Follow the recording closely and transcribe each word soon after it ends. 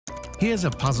Here's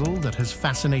a puzzle that has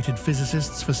fascinated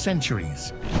physicists for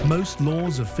centuries. Most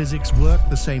laws of physics work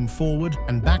the same forward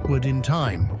and backward in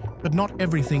time, but not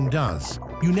everything does.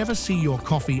 You never see your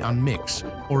coffee unmix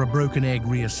or a broken egg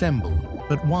reassemble.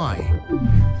 But why?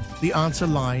 The answer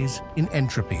lies in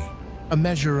entropy, a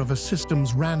measure of a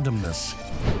system's randomness.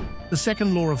 The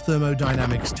second law of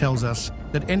thermodynamics tells us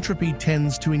that entropy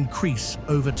tends to increase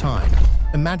over time.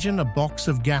 Imagine a box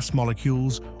of gas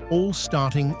molecules all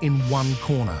starting in one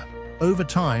corner. Over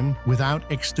time,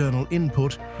 without external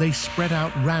input, they spread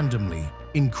out randomly,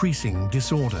 increasing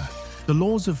disorder. The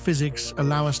laws of physics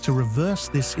allow us to reverse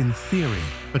this in theory,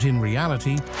 but in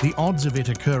reality, the odds of it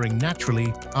occurring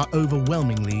naturally are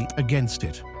overwhelmingly against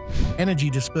it. Energy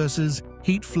disperses,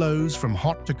 heat flows from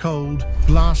hot to cold,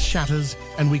 glass shatters,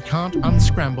 and we can't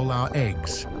unscramble our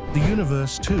eggs. The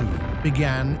universe, too,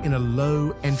 began in a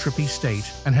low entropy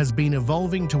state and has been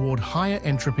evolving toward higher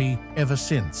entropy ever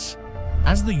since.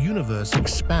 As the universe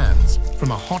expands from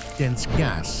a hot, dense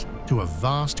gas to a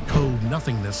vast, cold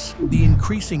nothingness, the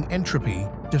increasing entropy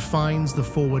defines the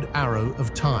forward arrow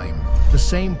of time. The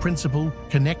same principle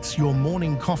connects your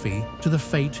morning coffee to the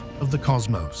fate of the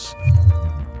cosmos.